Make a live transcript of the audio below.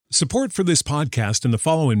Support for this podcast and the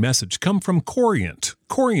following message come from Corient.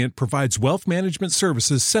 Corient provides wealth management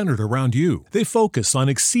services centered around you. They focus on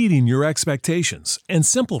exceeding your expectations and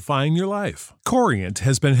simplifying your life. Corient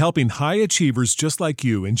has been helping high achievers just like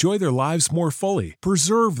you enjoy their lives more fully,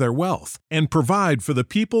 preserve their wealth, and provide for the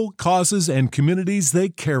people, causes, and communities they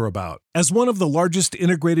care about. As one of the largest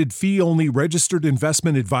integrated fee-only registered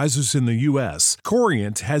investment advisors in the U.S.,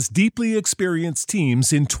 Corient has deeply experienced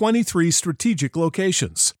teams in 23 strategic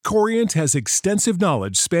locations. Corient has extensive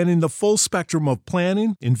knowledge spanning the full spectrum of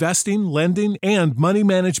planning, investing, lending, and money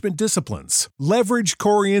management disciplines. Leverage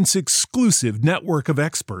Corient's exclusive network of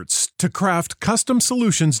experts to craft custom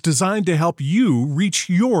solutions designed to help you reach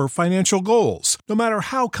your financial goals, no matter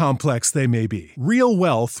how complex they may be. Real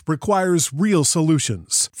wealth requires real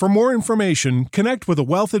solutions. For more information, connect with a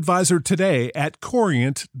wealth advisor today at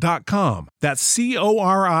Corient.com. That's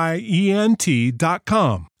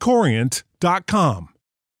Corient.com. Corient.com.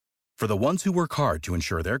 For the ones who work hard to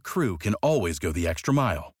ensure their crew can always go the extra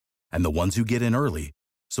mile, and the ones who get in early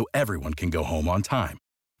so everyone can go home on time,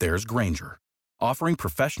 there's Grainger, offering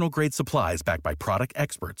professional-grade supplies backed by product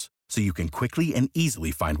experts so you can quickly and easily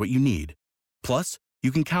find what you need. Plus, you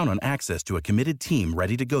can count on access to a committed team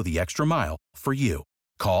ready to go the extra mile for you.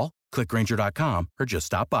 Call, click Grainger.com, or just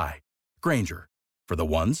stop by. Grainger, for the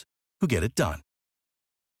ones who get it done.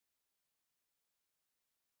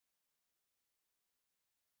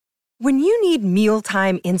 When you need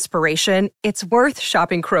mealtime inspiration, it's worth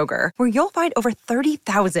shopping Kroger, where you'll find over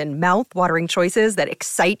 30,000 mouth-watering choices that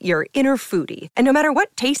excite your inner foodie. And no matter what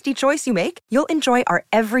tasty choice you make, you'll enjoy our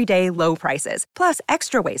everyday low prices, plus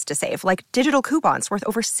extra ways to save, like digital coupons worth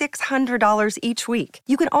over $600 each week.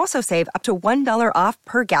 You can also save up to $1 off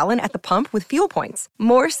per gallon at the pump with fuel points.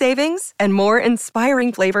 More savings and more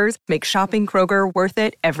inspiring flavors make shopping Kroger worth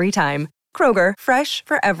it every time. Kroger, fresh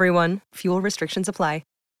for everyone. Fuel restrictions apply.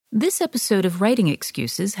 This episode of Writing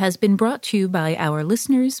Excuses has been brought to you by our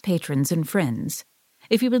listeners, patrons, and friends.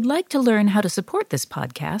 If you would like to learn how to support this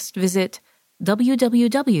podcast, visit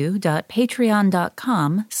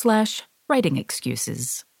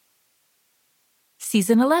www.patreon.com/writingexcuses.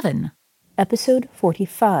 Season 11, Episode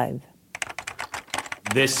 45.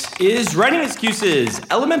 This is Writing Excuses,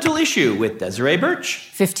 Elemental Issue with Desiree Burch.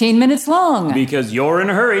 15 minutes long. Because you're in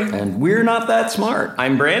a hurry. And we're not that smart.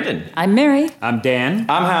 I'm Brandon. I'm Mary. I'm Dan.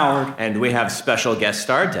 I'm Howard. And we have special guest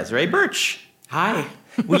star Desiree Burch. Hi.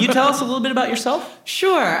 Will you tell us a little bit about yourself?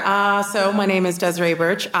 Sure. So my name is Desiree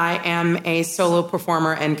Burch. I am a solo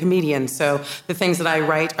performer and comedian. So the things that I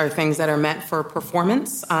write are things that are meant for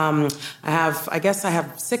performance. I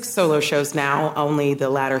have 6 solo shows now, only the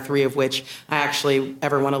latter 3 of which I actually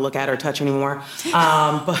ever want to look at or touch anymore. So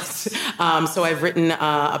I've written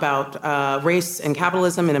about race and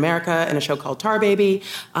capitalism in America in a show called Tar Baby.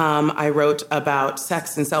 I wrote about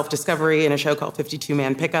sex and self-discovery in a show called 52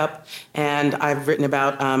 Man Pickup. And I've written about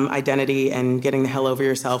identity and getting the hell over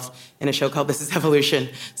yourself in a show called This Is Evolution.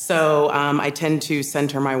 So I tend to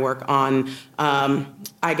center my work on,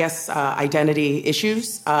 identity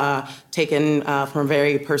issues taken from a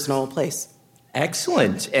very personal place.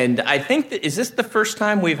 Excellent. And I think is this the first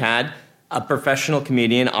time we've had a professional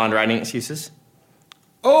comedian on Writing Excuses?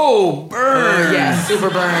 Oh, Burn! Yes,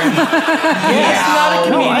 super Burn. He's not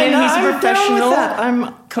a comedian. He's a professional.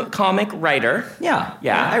 I'm comic writer. Yeah.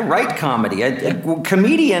 I write comedy.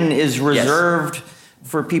 Comedian is reserved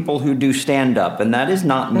for people who do stand-up, and that is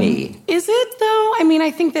not me. Is it, though? I mean, I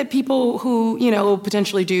think that people who,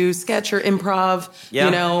 potentially do sketch or improv,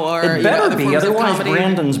 or... It better other be, forms of otherwise comedy.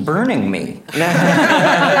 Brandon's burning me. We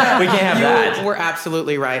can't have that. We're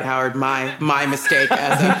absolutely right, Howard. My mistake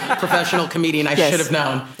as a professional comedian. I should have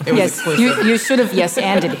known. It was exclusive. You should have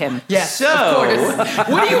yes-anded him. Yes, So, of course.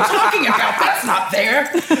 What are you talking about? That's not there.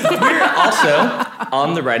 We're also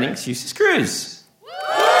on the Writing Excuses cruise.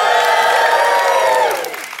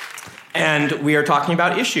 And we are talking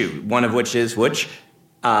about issue, one of which is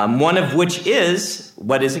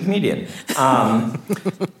what is a comedian?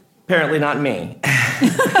 Apparently not me.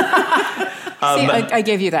 I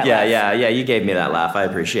gave you that laugh. Yeah, you gave me that laugh. I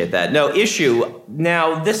appreciate that. No, issue.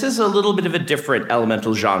 Now, this is a little bit of a different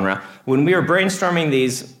elemental genre. When we were brainstorming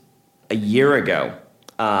these a year ago,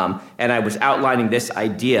 and I was outlining this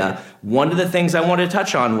idea, one of the things I wanted to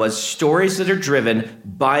touch on was stories that are driven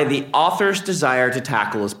by the author's desire to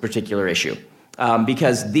tackle this particular issue.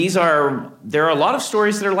 Because there are a lot of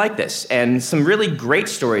stories that are like this, and some really great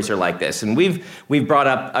stories are like this. And we've brought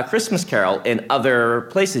up A Christmas Carol in other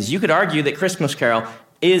places. You could argue that Christmas Carol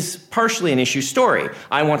is partially an issue story.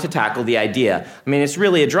 I want to tackle the idea. I mean, it's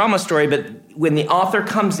really a drama story, but when the author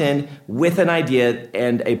comes in with an idea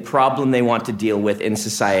and a problem they want to deal with in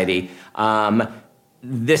society,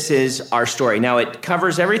 this is our story. Now, it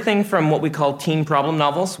covers everything from what we call teen problem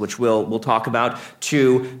novels, which we'll talk about,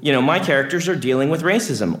 to, my characters are dealing with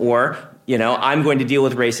racism, or, I'm going to deal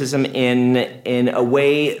with racism in a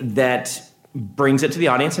way that brings it to the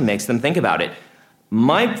audience and makes them think about it.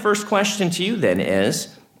 My first question to you then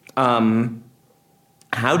is,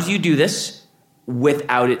 how do you do this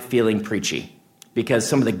without it feeling preachy? Because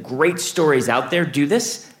some of the great stories out there do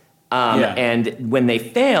this, and when they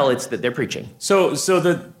fail, it's that they're preaching. So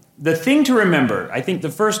the thing to remember, I think the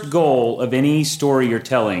first goal of any story you're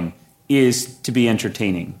telling is to be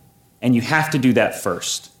entertaining. And you have to do that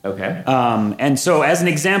first. Okay. And so as an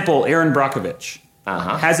example, Erin Brockovich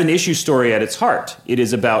has an issue story at its heart. It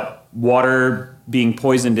is about water being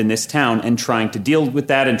poisoned in this town and trying to deal with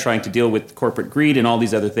that and trying to deal with corporate greed and all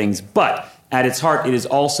these other things. But at its heart, it is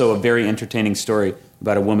also a very entertaining story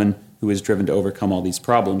about a woman who is driven to overcome all these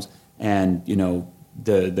problems and,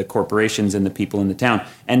 the corporations and the people in the town.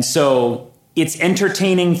 And so it's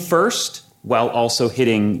entertaining first while also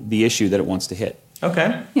hitting the issue that it wants to hit.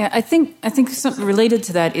 Okay. Yeah, I think something related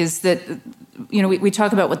to that is that, we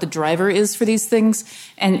talk about what the driver is for these things.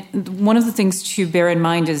 And one of the things to bear in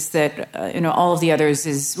mind is that, all of the others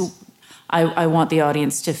is I want the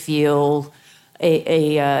audience to feel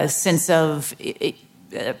a sense of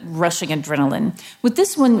rushing adrenaline. With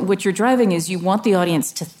this one, what you're driving is you want the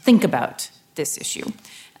audience to think about this issue.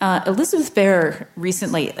 Elizabeth Bear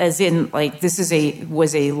recently, as in this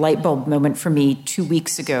was a light bulb moment for me 2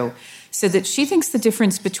 weeks ago, said that she thinks the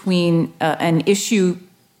difference between an issue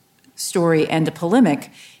story and a polemic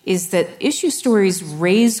is that issue stories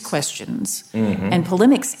raise questions and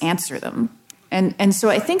polemics answer them. And so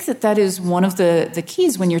I think that is one of the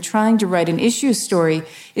keys when you're trying to write an issue story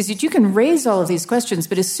is that you can raise all of these questions,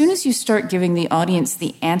 but as soon as you start giving the audience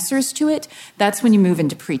the answers to it, that's when you move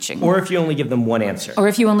into preaching. Or if you only give them one answer.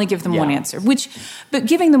 One answer. But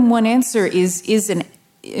giving them one answer is an,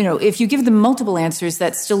 if you give them multiple answers,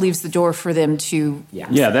 that still leaves the door for them to...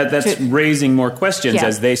 That's raising more questions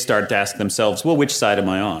as they start to ask themselves, well, which side am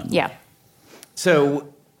I on? Yeah.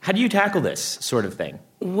 So how do you tackle this sort of thing?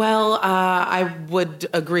 Well, I would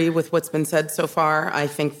agree with what's been said so far. I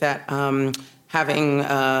think that having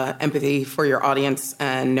empathy for your audience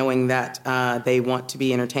and knowing that they want to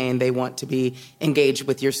be entertained, they want to be engaged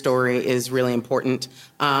with your story is really important.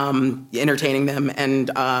 Entertaining them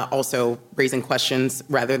and also raising questions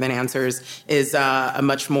rather than answers is a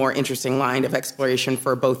much more interesting line of exploration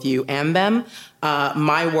for both you and them.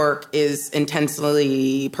 My work is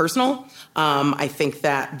intensely personal. I think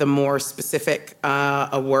that the more specific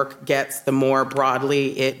a work gets, the more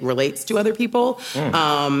broadly it relates to other people.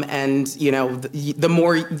 And, the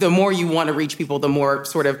more you want to reach people, the more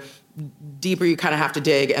sort of deeper you kind of have to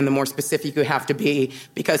dig and the more specific you have to be,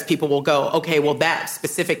 because people will go, okay, well, that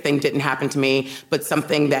specific thing didn't happen to me, but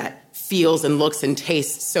something that feels and looks and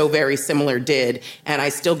tastes so very similar did. And I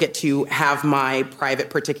still get to have my private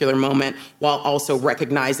particular moment while also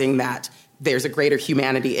recognizing that there's a greater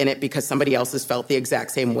humanity in it because somebody else has felt the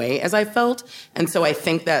exact same way as I felt. And so I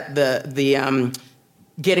think that the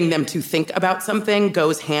getting them to think about something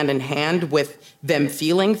goes hand in hand with them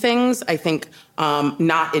feeling things. I think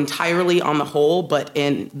not entirely on the whole, but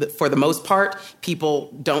for the most part,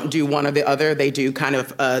 people don't do one or the other. They do kind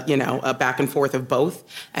of, a back and forth of both.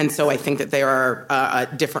 And so I think that there are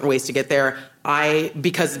different ways to get there.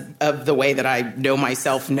 Because of the way that I know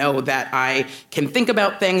myself, know that I can think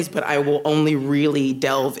about things, but I will only really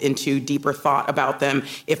delve into deeper thought about them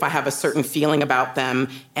if I have a certain feeling about them.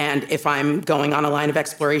 And if I'm going on a line of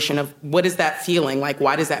exploration of what is that feeling? Like,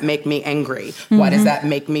 why does that make me angry? Why does that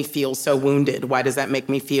make me feel so wounded? Why does that make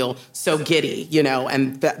me feel so giddy?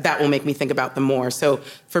 And that will make me think about them more. So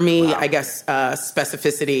for me, I guess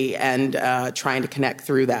specificity and trying to connect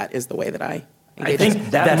through that is the way that I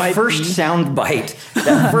think that first soundbite,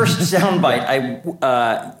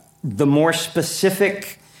 the more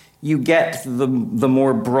specific you get, the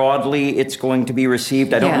more broadly it's going to be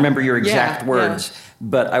received. I don't remember your exact words,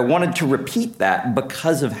 but I wanted to repeat that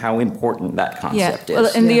because of how important that concept is.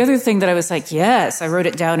 Well, and the other thing that I was like, yes, I wrote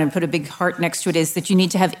it down and put a big heart next to it, is that you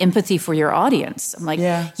need to have empathy for your audience. I'm like,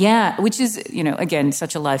 which is, again,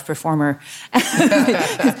 such a live performer.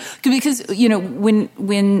 Because,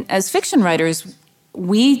 when as fiction writers,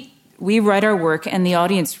 we write our work and the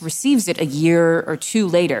audience receives it a year or two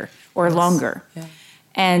later or longer. Yeah.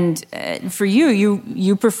 And for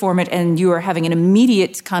you perform it and you are having an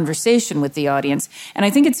immediate conversation with the audience. And I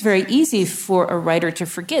think it's very easy for a writer to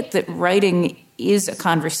forget that writing is a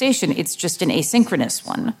conversation. It's just an asynchronous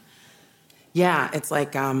one. Yeah, it's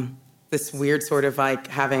like this weird sort of like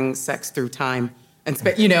having sex through time. And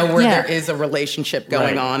where there is a relationship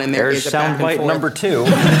going on, and there's a back and forth. Number 2.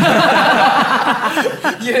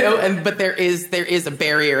 But there is a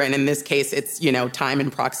barrier, and in this case, it's time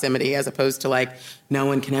and proximity, as opposed to like no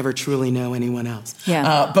one can ever truly know anyone else.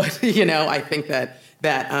 Yeah. But I think that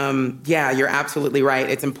you're absolutely right.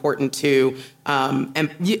 It's important to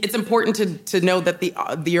know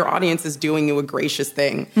that your audience is doing you a gracious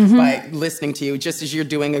thing by listening to you, just as you're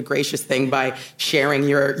doing a gracious thing by sharing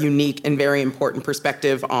your unique and very important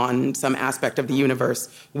perspective on some aspect of the universe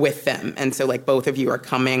with them. And so, like, both of you are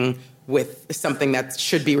coming with something that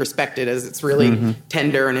should be respected, as it's really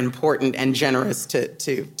tender and important and generous to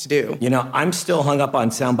do. I'm still hung up on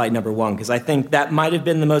soundbite number 1 because I think that might have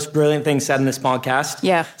been the most brilliant thing said in this podcast.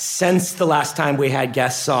 Yeah. Since the last time we had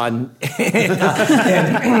guests on,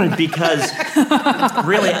 because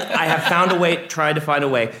really I have tried to find a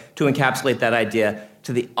way to encapsulate that idea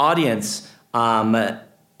to the audience.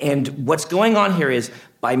 And what's going on here is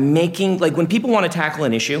by making, like, when people want to tackle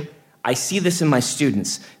an issue, I see this in my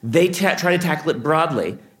students. They try to tackle it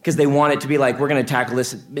broadly because they want it to be like, we're going to tackle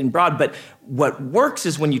this in broad. But what works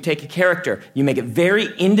is when you take a character, you make it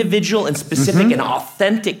very individual and specific and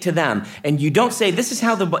authentic to them. And you don't say, this is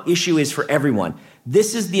how the issue is for everyone.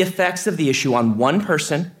 This is the effects of the issue on one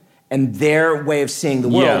person and their way of seeing the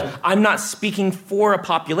world. Yeah. I'm not speaking for a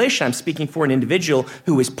population. I'm speaking for an individual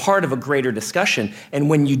who is part of a greater discussion. And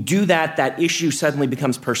when you do that, that issue suddenly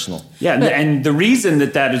becomes personal. Yeah, and the reason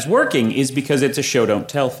that is working is because it's a show don't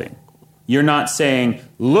tell thing. You're not saying,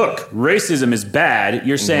 look, racism is bad.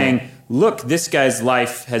 You're saying, look, this guy's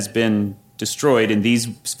life has been destroyed in these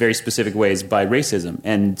very specific ways by racism.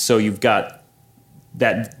 And so you've got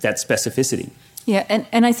that specificity. Yeah,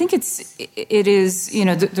 and I think it is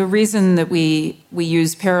the reason that we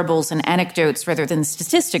use parables and anecdotes rather than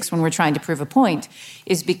statistics when we're trying to prove a point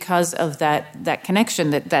is because of that connection,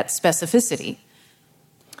 that specificity.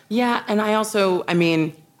 Yeah,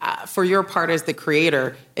 and for your part as the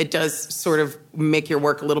creator, it does sort of make your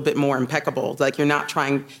work a little bit more impeccable. Like, you're not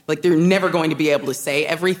trying, like, you're never going to be able to say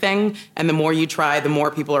everything. And the more you try, the more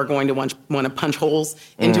people are going to want to punch holes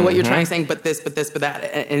into what you're trying to say, but this, but that.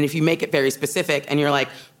 And if you make it very specific and you're like,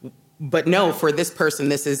 but no, for this person,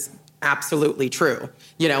 this is absolutely true,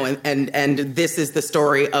 and this is the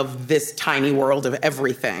story of this tiny world of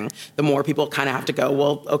everything. The more people kind of have to go,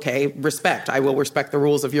 well, okay, respect. I will respect the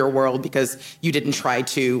rules of your world because you didn't try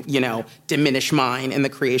to, diminish mine in the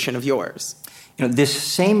creation of yours. This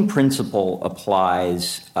same principle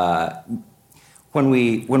applies when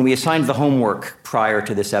we assigned the homework prior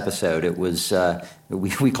to this episode. It was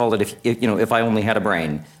we called it if I only had a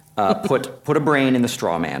brain. Put a brain in the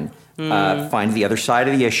straw man. Find the other side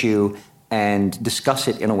of the issue and discuss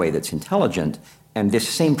it in a way that's intelligent. And this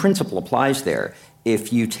same principle applies there.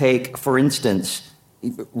 If you take, for instance,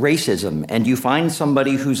 racism, and you find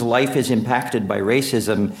somebody whose life is impacted by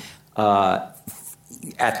racism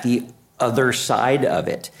at the other side of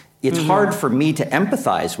it, it's hard for me to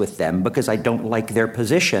empathize with them because I don't like their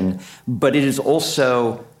position, but it is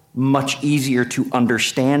also much easier to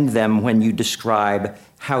understand them when you describe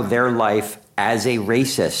how their life as a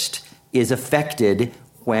racist is affected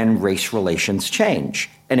when race relations change.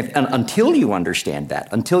 And until you understand that,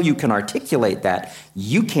 until you can articulate that,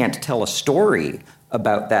 you can't tell a story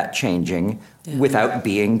about that changing without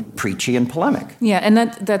being preachy and polemic. Yeah, and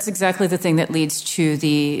that's exactly the thing that leads to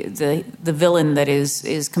the villain that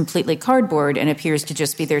is completely cardboard and appears to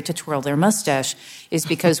just be there to twirl their mustache, is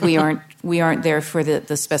because we aren't there for the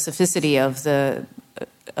specificity of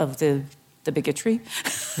the bigotry.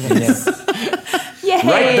 Yay!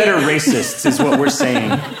 Write better racists is what we're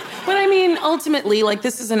saying. But ultimately, like,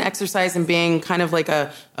 this is an exercise in being kind of like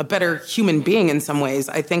a better human being in some ways.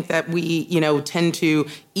 I think that we, tend to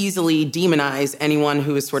easily demonize anyone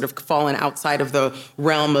who has sort of fallen outside of the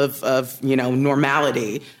realm of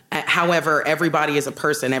normality. However, everybody is a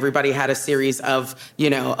person. Everybody had a series of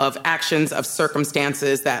actions, of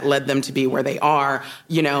circumstances that led them to be where they are.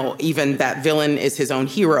 Even that villain is his own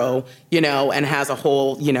hero, and has a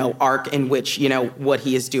whole, arc in which, what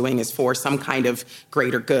he is doing is for some kind of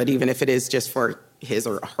greater good, even if it is just for his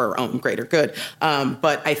or her own greater good.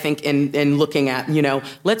 But I think in looking at,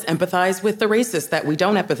 let's empathize with the racist that we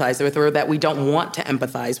don't empathize with or that we don't want to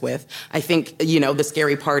empathize with. I think, the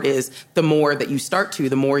scary part is the more that you start to,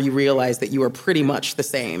 the more you realize that you are pretty much the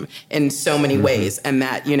same in so many ways, and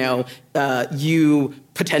that, you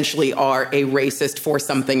potentially are a racist for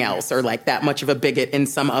something else, or like that much of a bigot in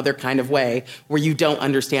some other kind of way, where you don't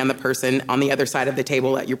understand the person on the other side of the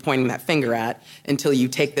table that you're pointing that finger at until you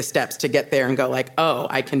take the steps to get there and go like, oh,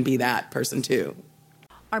 I can be that person too.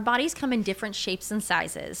 Our bodies come in different shapes and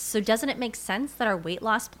sizes, so doesn't it make sense that our weight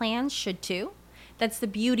loss plans should too? That's the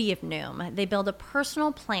beauty of Noom. They build a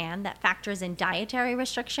personal plan that factors in dietary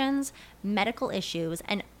restrictions, medical issues,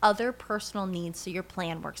 and other personal needs so your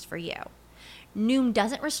plan works for you. Noom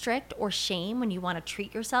doesn't restrict or shame when you want to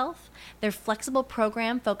treat yourself. Their flexible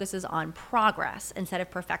program focuses on progress instead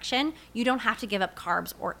of perfection. You don't have to give up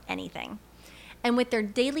carbs or anything. And with their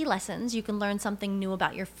daily lessons, you can learn something new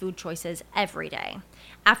about your food choices every day.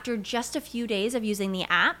 After just a few days of using the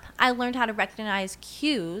app, I learned how to recognize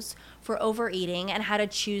cues for overeating and how to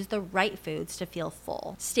choose the right foods to feel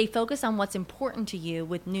full. Stay focused on what's important to you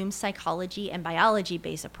with Noom's psychology and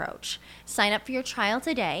biology-based approach. Sign up for your trial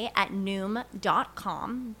today at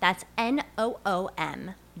Noom.com. That's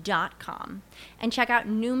Noom.com. And check out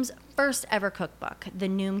Noom's first ever cookbook, The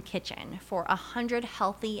Noom Kitchen, for 100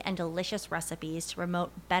 healthy and delicious recipes to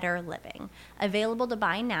promote better living. Available to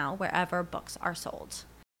buy now wherever books are sold.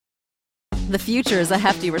 The future is a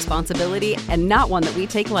hefty responsibility and not one that we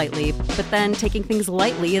take lightly. But then taking things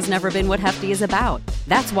lightly has never been what Hefty is about.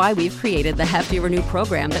 That's why we've created the Hefty Renew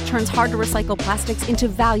program that turns hard-to-recycle plastics into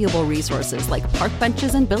valuable resources like park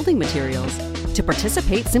benches and building materials. To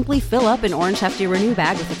participate, simply fill up an orange Hefty Renew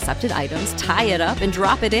bag with accepted items, tie it up, and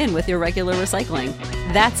drop it in with your regular recycling.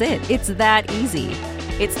 That's it. It's that easy.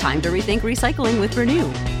 It's time to rethink recycling with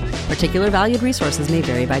Renew. Particular valued resources may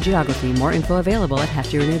vary by geography. More info available at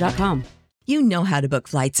heftyrenew.com. You know how to book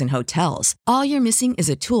flights and hotels. All you're missing is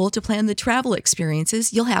a tool to plan the travel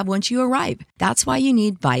experiences you'll have once you arrive. That's why you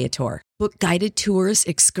need Viator. Book guided tours,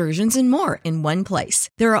 excursions, and more in one place.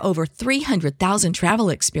 There are over 300,000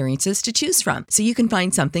 travel experiences to choose from, so you can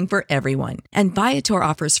find something for everyone. And Viator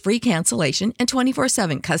offers free cancellation and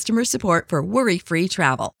 24/7 customer support for worry-free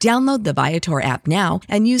travel. Download the Viator app now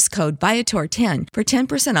and use code Viator10 for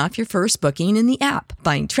 10% off your first booking in the app.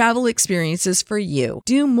 Find travel experiences for you.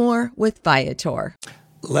 Do more with Viator.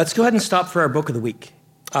 Let's go ahead and stop for our book of the week.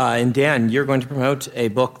 And Dan, you're going to promote a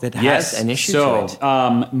book that has an issue to it.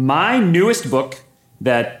 My newest book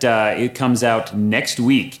that it comes out next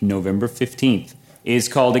week, November 15th, is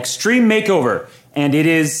called Extreme Makeover. And it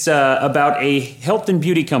is about a health and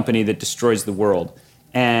beauty company that destroys the world.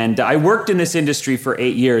 And I worked in this industry for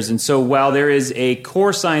 8 years. And so while there is a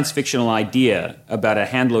core science fictional idea about a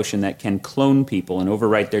hand lotion that can clone people and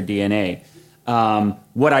overwrite their DNA,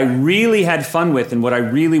 what I really had fun with and what I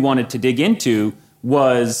really wanted to dig into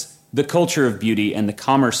was the culture of beauty and the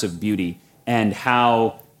commerce of beauty and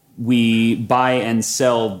how we buy and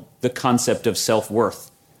sell the concept of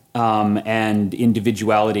self-worth and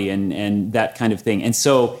individuality and that kind of thing. And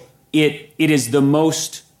so it is the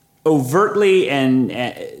most overtly and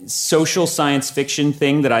social science fiction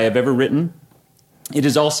thing that I have ever written. It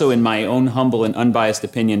is also, in my own humble and unbiased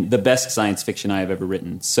opinion, the best science fiction I have ever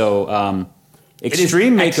written. So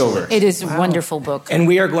Extreme Makeover. It is a wonderful book. And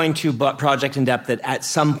we are going to Project In Depth at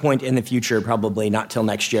some point in the future, probably not till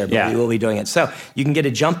next year, but we will be doing it. So you can get a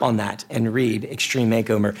jump on that and read Extreme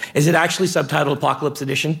Makeover. Is it actually subtitled Apocalypse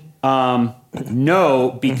Edition?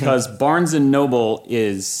 No, because Barnes & Noble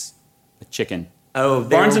is a chicken. Oh,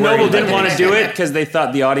 Barnes & Noble didn't want to do it because they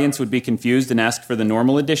thought the audience would be confused and ask for the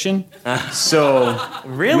normal edition. So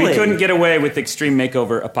really? We couldn't get away with Extreme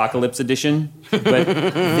Makeover Apocalypse Edition. But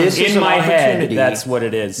this in my head, that's what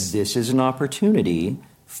it is. This is an opportunity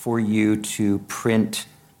for you to print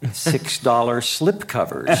 $6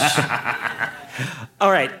 slipcovers.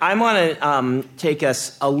 All right, I want to take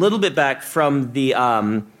us a little bit back from the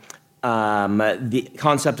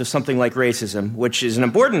concept of something like racism, which is an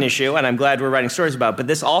important issue, and I'm glad we're writing stories about, but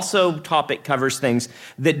this also topic covers things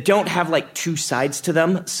that don't have like two sides to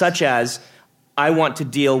them, such as I want to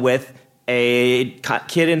deal with a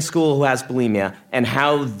kid in school who has bulimia and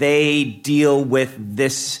how they deal with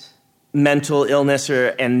this mental illness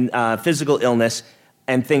and physical illness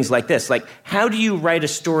and things like this. Like, how do you write a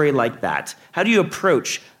story like that? How do you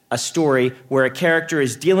approach a story where a character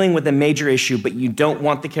is dealing with a major issue, but you don't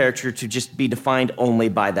want the character to just be defined only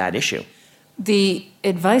by that issue? The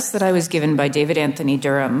advice that I was given by David Anthony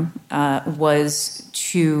Durham was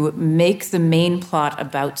to make the main plot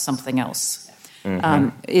about something else.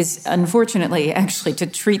 Is unfortunately actually to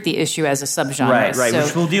treat the issue as a subgenre. Right, so,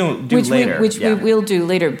 which we'll do later. We will do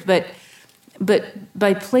later. But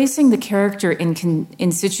by placing the character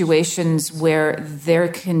in situations where their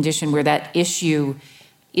condition, where that issue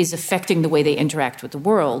is affecting the way they interact with the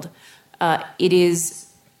world, it is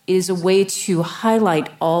a way to highlight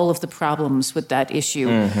all of the problems with that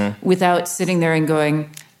issue without sitting there and going,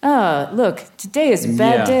 oh, look, today is a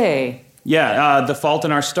bad day. Yeah, The Fault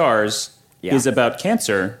in Our Stars is about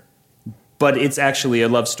cancer, but it's actually a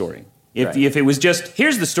love story. If it was just,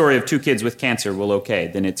 here's the story of two kids with cancer, well, okay,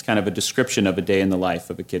 then it's kind of a description of a day in the life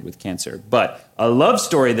of a kid with cancer. But a love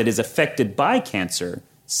story that is affected by cancer,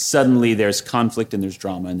 suddenly there's conflict and there's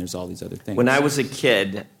drama and there's all these other things. When I was a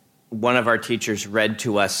kid, one of our teachers read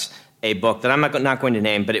to us a book that I'm not going to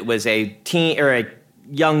name, but it was a teen or a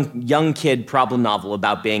young kid problem novel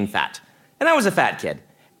about being fat. And I was a fat kid.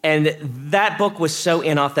 And that book was so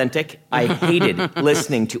inauthentic, I hated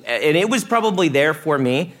listening to it. And it was probably there for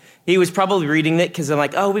me. He was probably reading it because I'm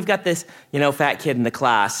like, oh, we've got this, fat kid in the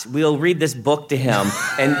class. We'll read this book to him,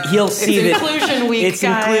 and he'll see it's that inclusion week. It's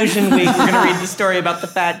inclusion week. We're going to read the story about the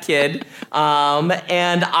fat kid.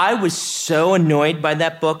 And I was so annoyed by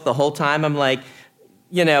that book the whole time. I'm like,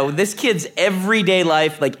 this kid's everyday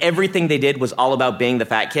life, like everything they did was all about being the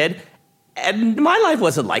fat kid. And my life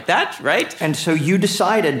wasn't like that, right? And so you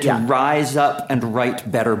decided to rise up and write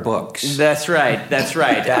better books. That's right.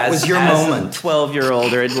 That was your moment.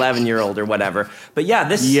 12-year-old or 11-year-old or whatever. But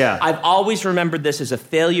I've always remembered this as a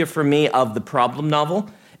failure for me of the problem novel.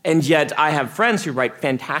 And yet I have friends who write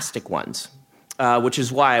fantastic ones, which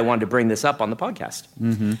is why I wanted to bring this up on the podcast.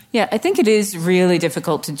 Mm-hmm. Yeah, I think it is really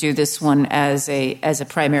difficult to do this one as a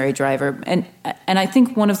primary driver, and I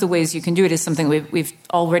think one of the ways you can do it is something we've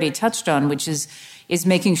already touched on, which is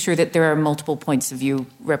making sure that there are multiple points of view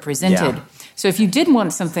represented. Yeah. So if you did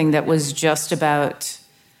want something that was just about,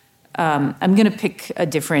 I'm going to pick a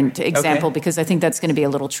different example because I think that's going to be a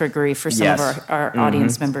little triggery for some of our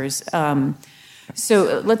audience members.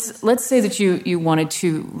 So let's say that you wanted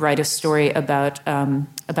to write a story about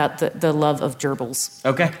the love of gerbils.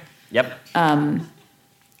 Okay. Yep.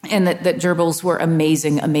 And that gerbils were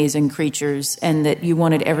amazing creatures, and that you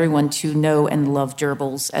wanted everyone to know and love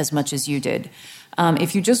gerbils as much as you did.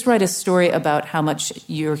 If you just write a story about how much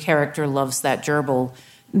your character loves that gerbil,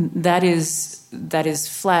 that is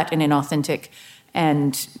flat and inauthentic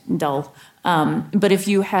and dull. But if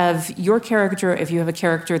you have a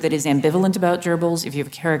character that is ambivalent about gerbils, if you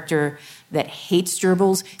have a character that hates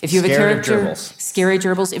gerbils, if you have scary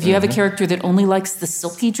gerbils, if you have a character that only likes the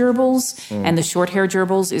silky gerbils and the short hair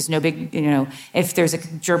gerbils is no big, if there's a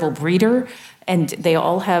gerbil breeder and they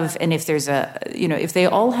all have, and if there's if they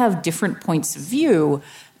all have different points of view,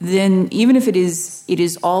 then even if it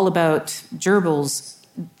is all about gerbils,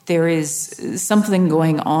 there is something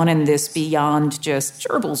going on in this beyond just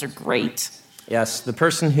gerbils are great. Yes, the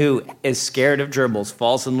person who is scared of gerbils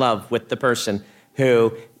falls in love with the person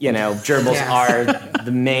who, gerbils are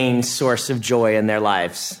the main source of joy in their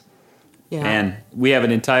lives. Yeah. And we have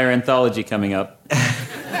an entire anthology coming up.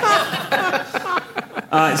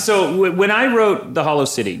 So when I wrote The Hollow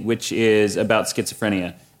City, which is about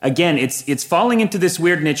schizophrenia, again, it's falling into this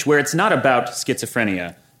weird niche where it's not about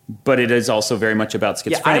schizophrenia, but it is also very much about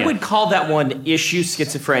schizophrenia. Yeah, I would call that one issue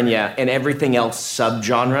schizophrenia and everything else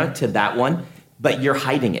subgenre to that one, but you're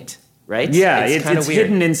hiding it, right? Yeah, it's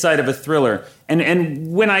hidden inside of a thriller.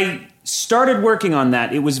 And when I started working on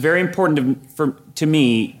that, it was very important to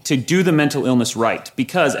me to do the mental illness right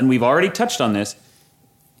because, and we've already touched on this,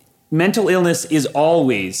 mental illness is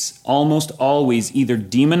almost always either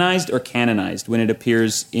demonized or canonized when it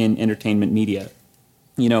appears in entertainment media.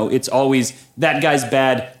 It's always, that guy's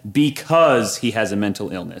bad because he has a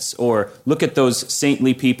mental illness. Or look at those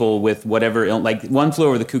saintly people with whatever, like One Flew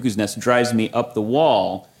Over the Cuckoo's Nest drives me up the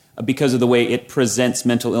wall because of the way it presents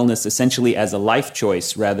mental illness essentially as a life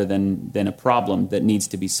choice rather than a problem that needs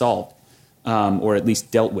to be solved or at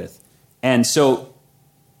least dealt with. And so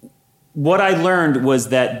what I learned was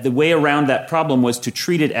that the way around that problem was to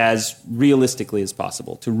treat it as realistically as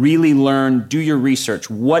possible, to really learn, do your research.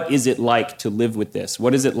 What is it like to live with this?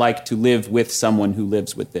 What is it like to live with someone who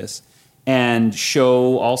lives with this? And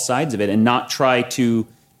show all sides of it and not try to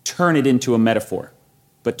turn it into a metaphor,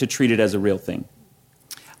 but to treat it as a real thing.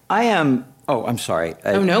 I'm sorry.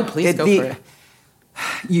 No, please go for it.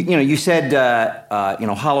 You said,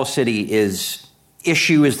 Hollow City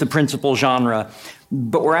issue is the principal genre.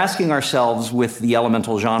 But we're asking ourselves with the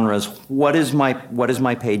elemental genres, what is my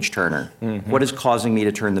page turner? Mm-hmm. What is causing me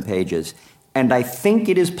to turn the pages? And I think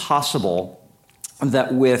it is possible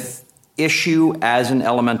that with issue as an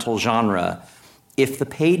elemental genre, if the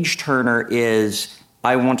page turner is,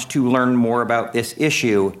 I want to learn more about this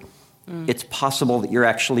issue, it's possible that you're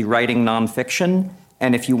actually writing nonfiction.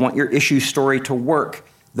 And if you want your issue story to work,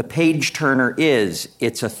 the page turner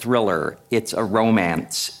it's a thriller, it's a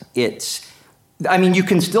romance, you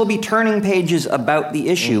can still be turning pages about the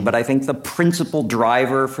issue, but I think the principal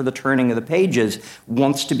driver for the turning of the pages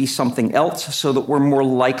wants to be something else so that we're more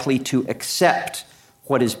likely to accept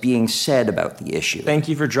what is being said about the issue. Thank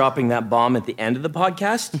you for dropping that bomb at the end of the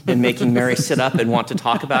podcast and making Mary sit up and want to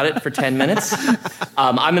talk about it for 10 minutes.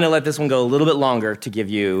 I'm going to let this one go a little bit longer to give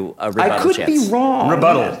you a rebuttal I could chance. be wrong.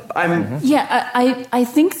 Rebuttal. I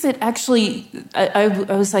think that actually, I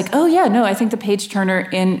was like, oh yeah, no, I think the page turner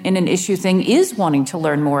in an issue thing is wanting to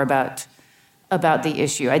learn more about the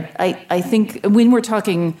issue. I think when we're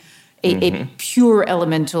talking a pure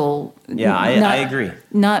elemental, I agree.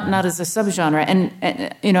 Not as a subgenre, and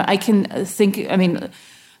I can think. I mean,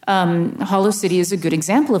 Hollow City is a good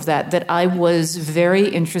example of that. That I was very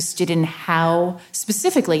interested in how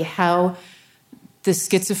the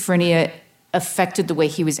schizophrenia affected the way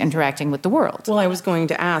he was interacting with the world. Well, I was going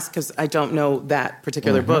to ask, because I don't know that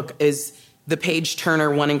particular book, is the page turner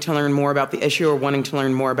wanting to learn more about the issue or wanting to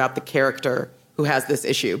learn more about the character who has this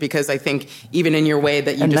issue? Because I think even in your way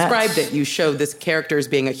that you described it, you show this character as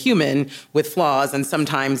being a human with flaws, and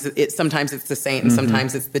sometimes it's the saint, and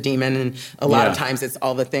sometimes it's the demon, and a lot of times it's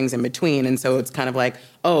all the things in between. And so it's kind of like,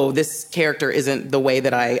 oh, this character isn't the way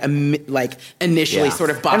that I initially sort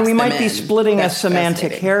of boxed them in. And we might be splitting a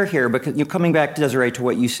semantic hair here, because coming back, Desiree, to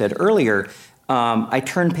what you said earlier, I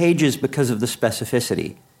turn pages because of the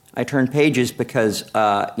specificity. I turn pages because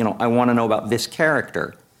I want to know about this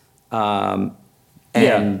character.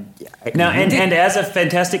 And as a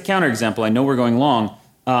fantastic counterexample, I know we're going long,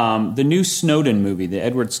 the new Snowden movie, the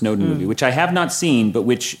Edward Snowden movie, which I have not seen, but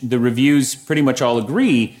which the reviews pretty much all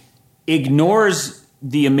agree, ignores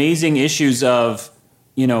the amazing issues of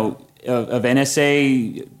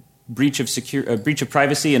NSA, breach of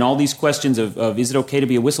privacy, and all these questions of is it okay to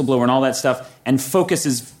be a whistleblower and all that stuff, and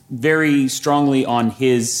focuses very strongly on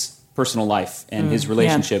his personal life and his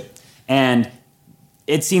relationship. And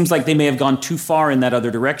it seems like they may have gone too far in that other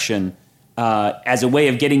direction as a way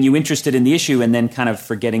of getting you interested in the issue and then kind of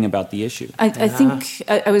forgetting about the issue. I think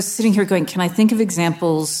I was sitting here going, can I think of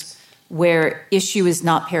examples where issue is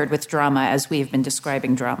not paired with drama as we have been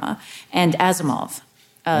describing drama? And Asimov,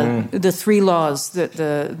 the three laws,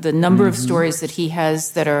 the number of stories that he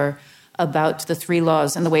has that are about the three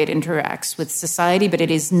laws and the way it interacts with society, but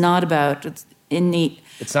it is not about innate.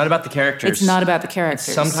 It's not about the characters. It's not about the characters.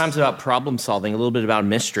 It's sometimes about problem solving, a little bit about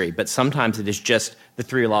mystery, but sometimes it is just the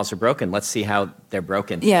three laws are broken. Let's see how they're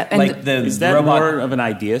broken. Yeah, and is that more of an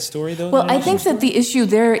idea story, though? Well, I think that the issue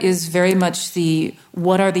there is very much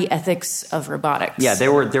what are the ethics of robotics? Yeah,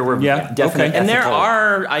 there were definitely and there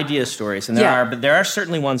are idea stories, and but there are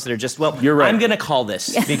certainly ones that are just, you're right. I'm going to call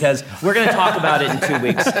this because we're going to talk about it in 2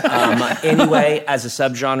 weeks anyway as a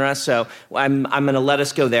subgenre. So I'm going to let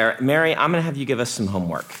us go there. Mary, I'm going to have you give us some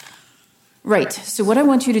homework. Right. So what I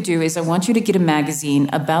want you to do is I want you to get a magazine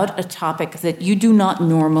about a topic that you do not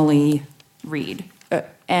normally read.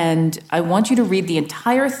 And I want you to read the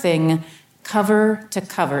entire thing cover to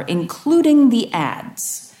cover, including the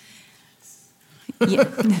ads.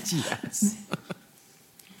 Yes.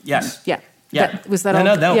 Yeah. Yeah. Was that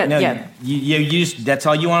all? No. Yeah. You just, that's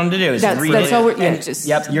all you wanted to do is read it. That's all you're going to read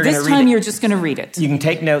it. This time you're just going to read it. You can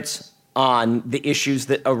take notes on the issues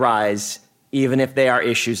that arise, even if they are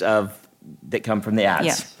issues that come from the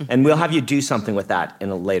ads. Yeah. And we'll have you do something with that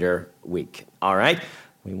in a later week. All right?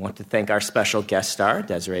 We want to thank our special guest star,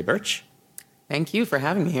 Desiree Burch. Thank you for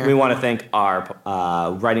having me here. We want to thank our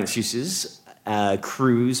Writing Excuses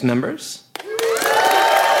cruise members.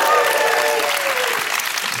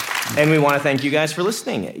 And we want to thank you guys for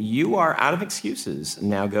listening. You are out of excuses.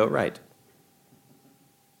 Now go write.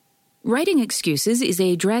 Writing Excuses is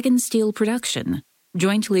a Dragonsteel production,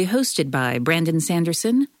 jointly hosted by Brandon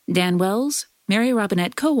Sanderson, Dan Wells, Mary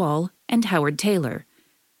Robinette Kowal, and Howard Taylor.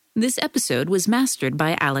 This episode was mastered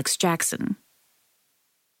by Alex Jackson.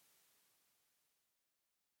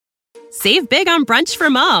 Save big on brunch for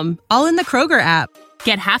mom, all in the Kroger app.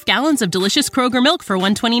 Get half gallons of delicious Kroger milk for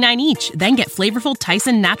 $1.29 each. Then get flavorful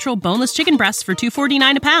Tyson natural boneless chicken breasts for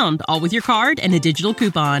 $2.49 a pound, all with your card and a digital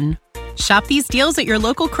coupon. Shop these deals at your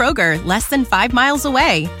local Kroger, less than 5 miles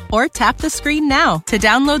away. Or tap the screen now to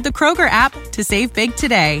download the Kroger app to save big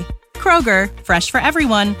today. Kroger, fresh for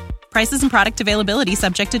everyone. Prices and product availability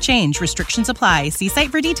subject to change. Restrictions apply. See site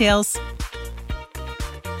for details.